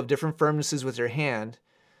mindful of different firmnesses with your hand.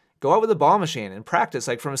 Go out with a ball machine and practice,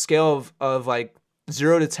 like from a scale of like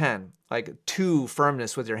 0 to 10, like 2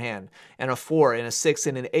 firmness with your hand, and a 4, and a 6,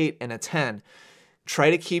 and an 8, and a 10.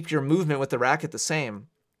 Try to keep your movement with the racket the same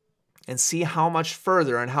and see how much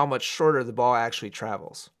further and how much shorter the ball actually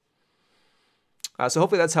travels. So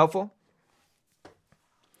hopefully that's helpful.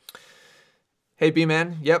 Hey,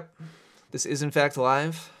 B-Man. Yep, this is in fact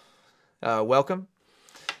live. Welcome.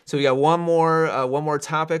 So we got one more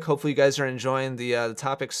topic. Hopefully you guys are enjoying the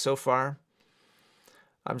topics so far.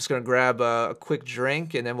 I'm just going to grab a quick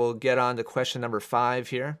drink, and then we'll get on to question number 5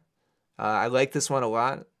 here. I like this one a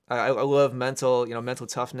lot. I love mental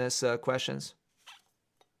toughness questions.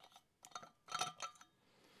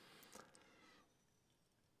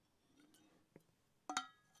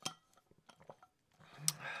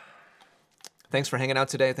 Thanks for hanging out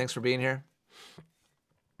today. Thanks for being here.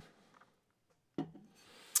 All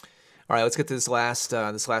right, let's get to this last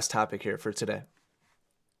topic here for today.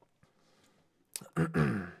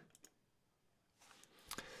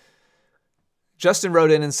 Justin wrote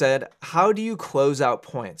in and said, how do you close out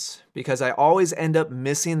points? Because I always end up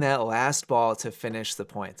missing that last ball to finish the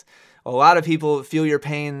point. A lot of people feel your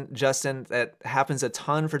pain, Justin. That happens a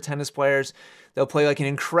ton for tennis players. They'll play like an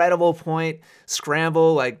incredible point,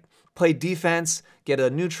 scramble, like play defense, get a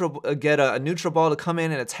neutral ball to come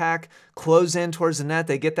in and attack, close in towards the net.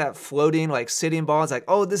 They get that floating, like sitting ball. It's like,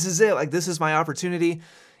 oh, this is it. Like, this is my opportunity.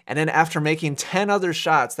 And then after making 10 other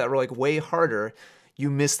shots that were like way harder, you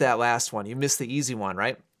missed that last one. You missed the easy one,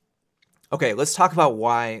 right? Okay, let's talk about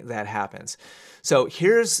why that happens. So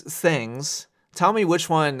here's things. Tell me which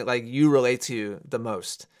one like you relate to the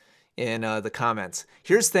most in the comments.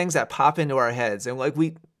 Here's things that pop into our heads. And like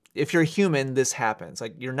if you're human, this happens.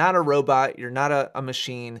 Like, you're not a robot. You're not a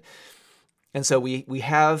machine. And so we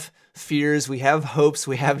have fears, we have hopes,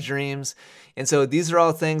 we have dreams. And so these are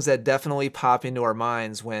all things that definitely pop into our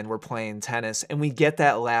minds when we're playing tennis and we get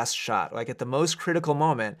that last shot. Like, at the most critical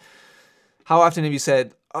moment, how often have you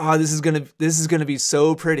said, oh, this is gonna be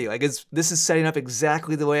so pretty. Like, this is setting up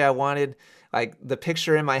exactly the way I wanted. Like, the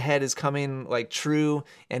picture in my head is coming like true,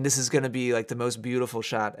 and this is gonna be like the most beautiful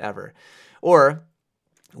shot ever. Or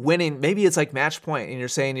winning, maybe it's like match point and you're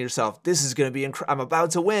saying to yourself, this is gonna be I'm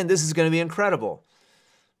about to win, this is gonna be incredible,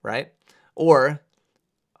 right? Or,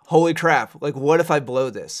 holy crap, like, what if I blow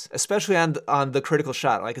this? Especially on the critical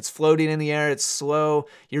shot. Like, it's floating in the air, it's slow,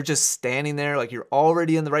 you're just standing there, like, you're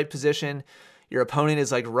already in the right position. Your opponent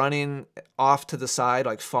is like running off to the side,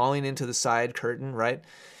 like falling into the side curtain, right?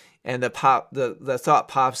 And the thought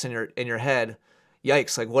pops in your head,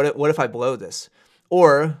 yikes, like, what if I blow this?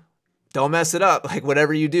 Or, don't mess it up. Like,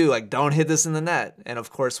 whatever you do, like, don't hit this in the net. And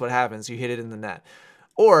of course, what happens? You hit it in the net.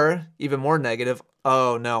 Or, even more negative,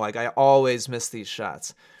 oh no, like, I always miss these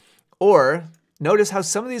shots. Or, notice how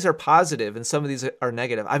some of these are positive and some of these are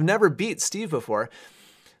negative. I've never beat Steve before.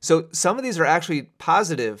 So some of these are actually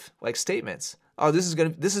positive, like, statements. Oh, this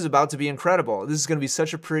is about to be incredible. This is going to be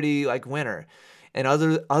such a pretty, like, winner. And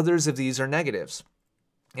others of these are negatives.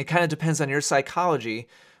 It kind of depends on your psychology.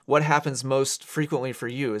 What happens most frequently for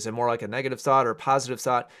you? Is it more like a negative thought or a positive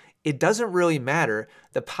thought? It doesn't really matter.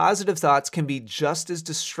 The positive thoughts can be just as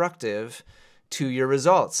destructive to your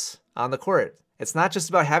results on the court. It's not just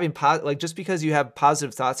about having, just because you have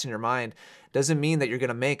positive thoughts in your mind doesn't mean that you're going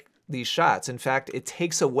to make these shots. In fact, it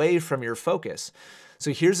takes away from your focus.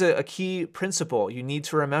 So here's a key principle you need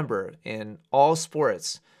to remember in all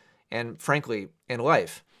sports and, frankly, in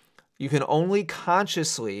life. You can only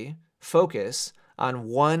consciously focus on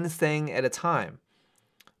one thing at a time.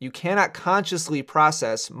 You cannot consciously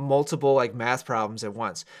process multiple, like, math problems at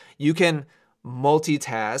once. You can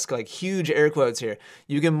multitask, like, huge air quotes here.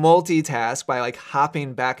 You can multitask by, like,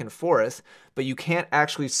 hopping back and forth, but you can't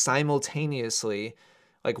actually simultaneously,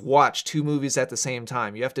 like, watch 2 movies at the same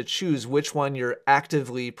time. You have to choose which one you're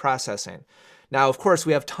actively processing. Now, of course,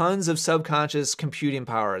 we have tons of subconscious computing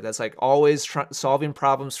power that's, like, always solving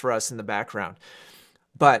problems for us in the background.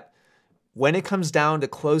 But when it comes down to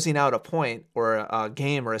closing out a point or a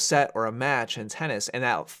game or a set or a match in tennis, and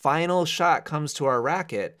that final shot comes to our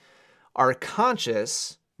racket, our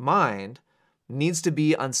conscious mind needs to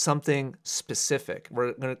be on something specific.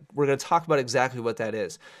 We're gonna talk about exactly what that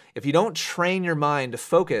is. If you don't train your mind to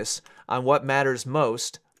focus on what matters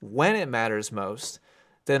most, when it matters most,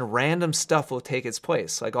 then random stuff will take its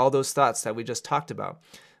place, like all those thoughts that we just talked about.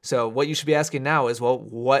 So what you should be asking now is, well,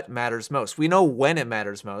 what matters most? We know when it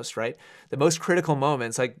matters most, right? The most critical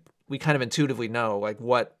moments, like we kind of intuitively know, like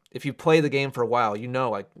what, if you play the game for a while, you know,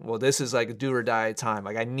 like, well, this is like a do or die time.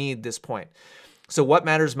 Like I need this point. So what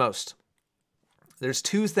matters most? There's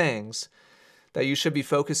two things that you should be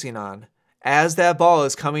focusing on as that ball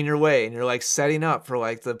is coming your way and you're like setting up for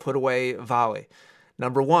like the put away volley.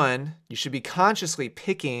 Number one, you should be consciously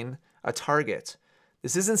picking a target.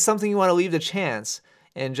 This isn't something you want to leave to chance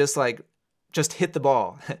and just hit the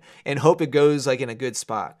ball and hope it goes like in a good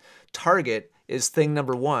spot. Target is thing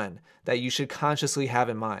number one that you should consciously have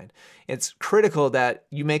in mind. It's critical that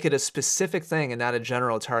you make it a specific thing and not a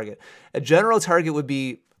general target. A general target would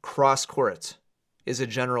be cross court is a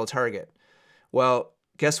general target. Well,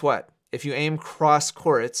 guess what? If you aim cross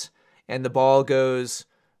court and the ball goes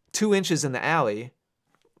 2 inches in the alley,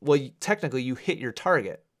 well, technically you hit your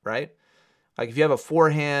target, right? Like if you have a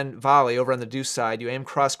forehand volley over on the deuce side, you aim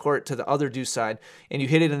cross court to the other deuce side, and you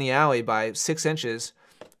hit it in the alley by 6 inches,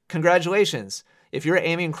 congratulations. If you're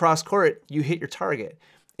aiming cross court, you hit your target.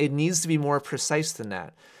 It needs to be more precise than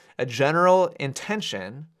that. A general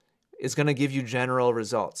intention is going to give you general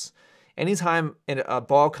results. Anytime a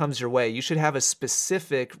ball comes your way, you should have a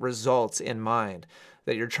specific result in mind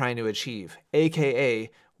that you're trying to achieve,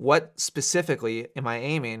 aka what specifically am I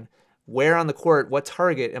aiming? Where on the court, what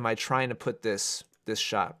target am I trying to put this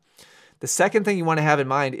shot? The second thing you want to have in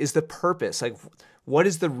mind is the purpose. Like, what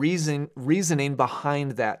is the reasoning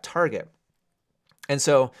behind that target? And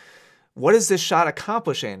so, what is this shot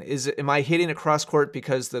accomplishing? Am I hitting it cross court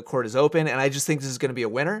because the court is open and I just think this is going to be a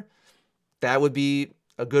winner? That would be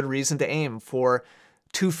a good reason to aim for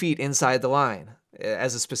 2 feet inside the line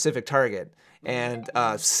as a specific target, and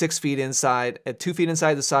 6 feet inside, 2 feet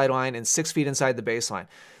inside the sideline, and 6 feet inside the baseline.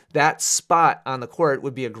 That spot on the court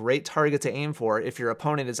would be a great target to aim for if your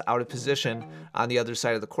opponent is out of position on the other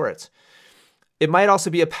side of the court. It might also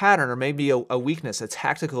be a pattern or maybe a weakness, a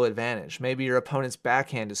tactical advantage. Maybe your opponent's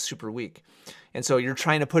backhand is super weak, and so you're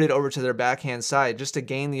trying to put it over to their backhand side just to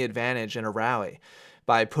gain the advantage in a rally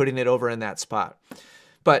by putting it over in that spot.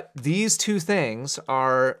 But these two things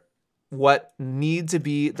are what need to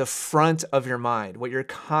be the front of your mind, what you're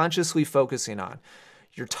consciously focusing on.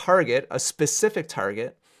 Your target, a specific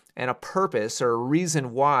target, and a purpose or a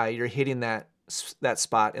reason why you're hitting that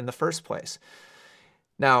spot in the first place.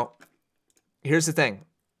 Now, here's the thing.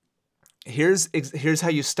 Here's how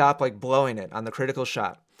you stop like blowing it on the critical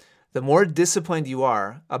shot. The more disciplined you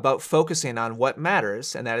are about focusing on what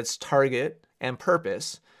matters, and that it's target and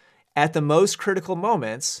purpose, at the most critical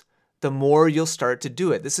moments, the more you'll start to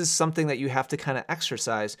do it. This is something that you have to kind of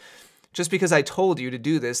exercise. Just because I told you to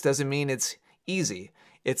do this doesn't mean it's easy.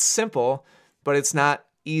 It's simple, but it's not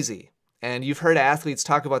easy. And you've heard athletes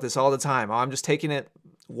talk about this all the time. Oh, I'm just taking it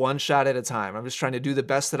one shot at a time. I'm just trying to do the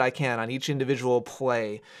best that I can on each individual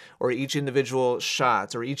play or each individual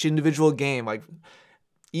shot or each individual game. Like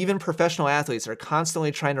even professional athletes are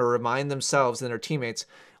constantly trying to remind themselves and their teammates,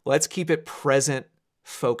 let's keep it present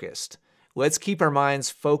focused. Let's keep our minds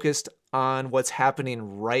focused on what's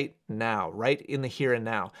happening right now, right in the here and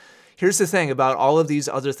now. Here's the thing about all of these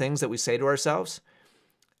other things that we say to ourselves.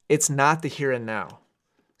 It's not the here and now.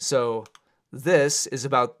 So this is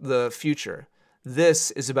about the future. This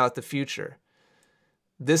is about the future.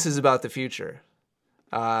 This is about the future.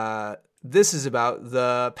 This is about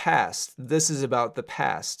the past. This is about the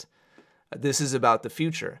past. This is about the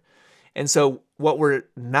future. And so what we're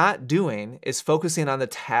not doing is focusing on the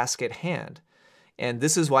task at hand. And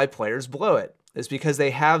this is why players blow it, is because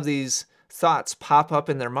they have these thoughts pop up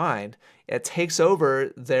in their mind. It takes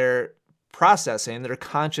over their processing, their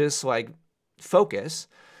conscious focus.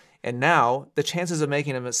 And now the chances of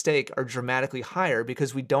making a mistake are dramatically higher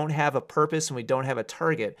because we don't have a purpose and we don't have a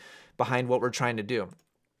target behind what we're trying to do.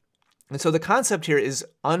 And so the concept here is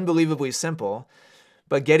unbelievably simple,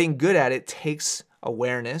 but getting good at it takes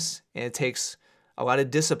awareness, and it takes a lot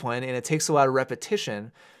of discipline, and it takes a lot of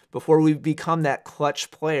repetition before we become that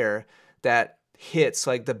clutch player that hits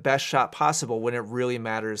like the best shot possible when it really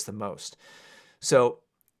matters the most. So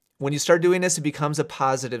when you start doing this, it becomes a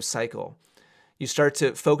positive cycle. You start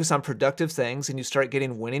to focus on productive things and you start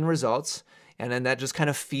getting winning results. And then that just kind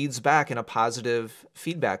of feeds back in a positive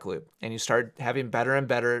feedback loop. And you start having better and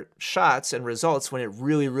better shots and results when it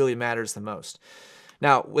really, really matters the most.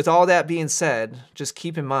 Now, with all that being said, just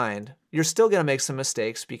keep in mind, you're still going to make some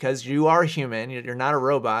mistakes because you are human. You're not a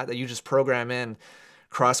robot that you just program in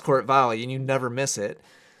cross-court volley and you never miss it.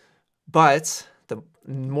 But the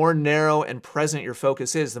more narrow and present your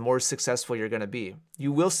focus is, the more successful you're going to be.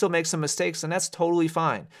 You will still make some mistakes, and that's totally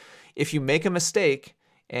fine. If you make a mistake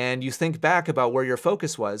and you think back about where your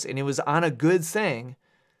focus was and it was on a good thing,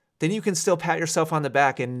 then you can still pat yourself on the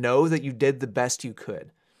back and know that you did the best you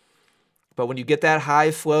could. But when you get that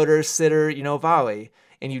high floater, sitter, volley,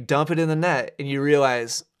 and you dump it in the net and you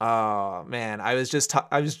realize, oh man, I was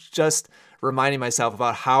just reminding myself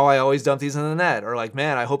about how I always dump these in the net, or like,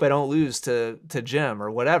 man, I hope I don't lose to Jim or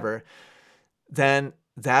whatever, then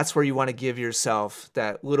that's where you want to give yourself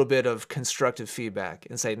that little bit of constructive feedback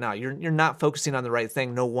and say, no, you're not focusing on the right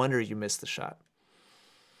thing. No wonder you missed the shot.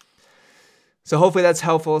 So hopefully that's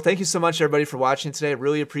helpful. Thank you so much, everybody, for watching today. I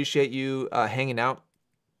really appreciate you hanging out.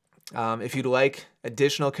 If you'd like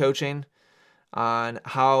additional coaching on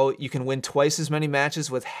how you can win twice as many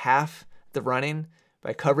matches with half the running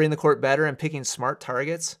by covering the court better and picking smart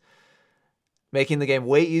targets, making the game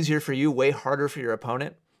way easier for you, way harder for your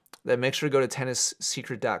opponent, then make sure to go to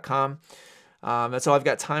tennissecret.com. That's all I've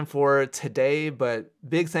got time for today, but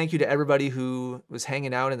big thank you to everybody who was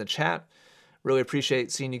hanging out in the chat. Really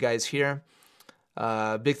appreciate seeing you guys here.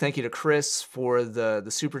 Big thank you to Chris for the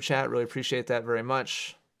super chat. Really appreciate that very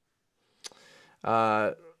much.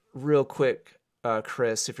 Real quick,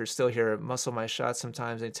 Chris, if you're still here, muscle my shot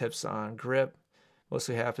sometimes. Any tips on grip?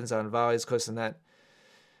 Mostly happens on volleys close to the net.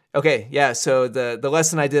 Okay, yeah, so the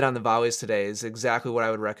lesson I did on the volleys today is exactly what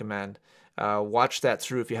I would recommend. Watch that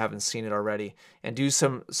through if you haven't seen it already. And do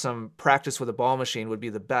some practice with a ball machine would be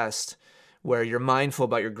the best, where you're mindful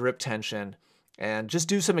about your grip tension. And just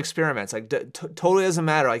do some experiments. Like, totally doesn't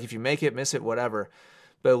matter, like if you make it, miss it, whatever.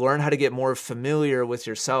 But learn how to get more familiar with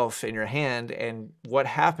yourself and your hand and what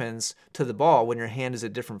happens to the ball when your hand is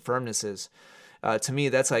at different firmnesses. To me,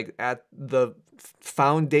 that's like at the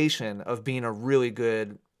foundation of being a really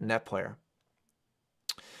good net player.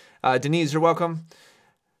 Denise, you're welcome.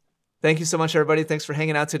 Thank you so much, everybody. Thanks for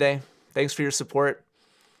hanging out today. Thanks for your support.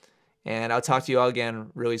 And I'll talk to you all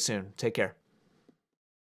again really soon. Take care.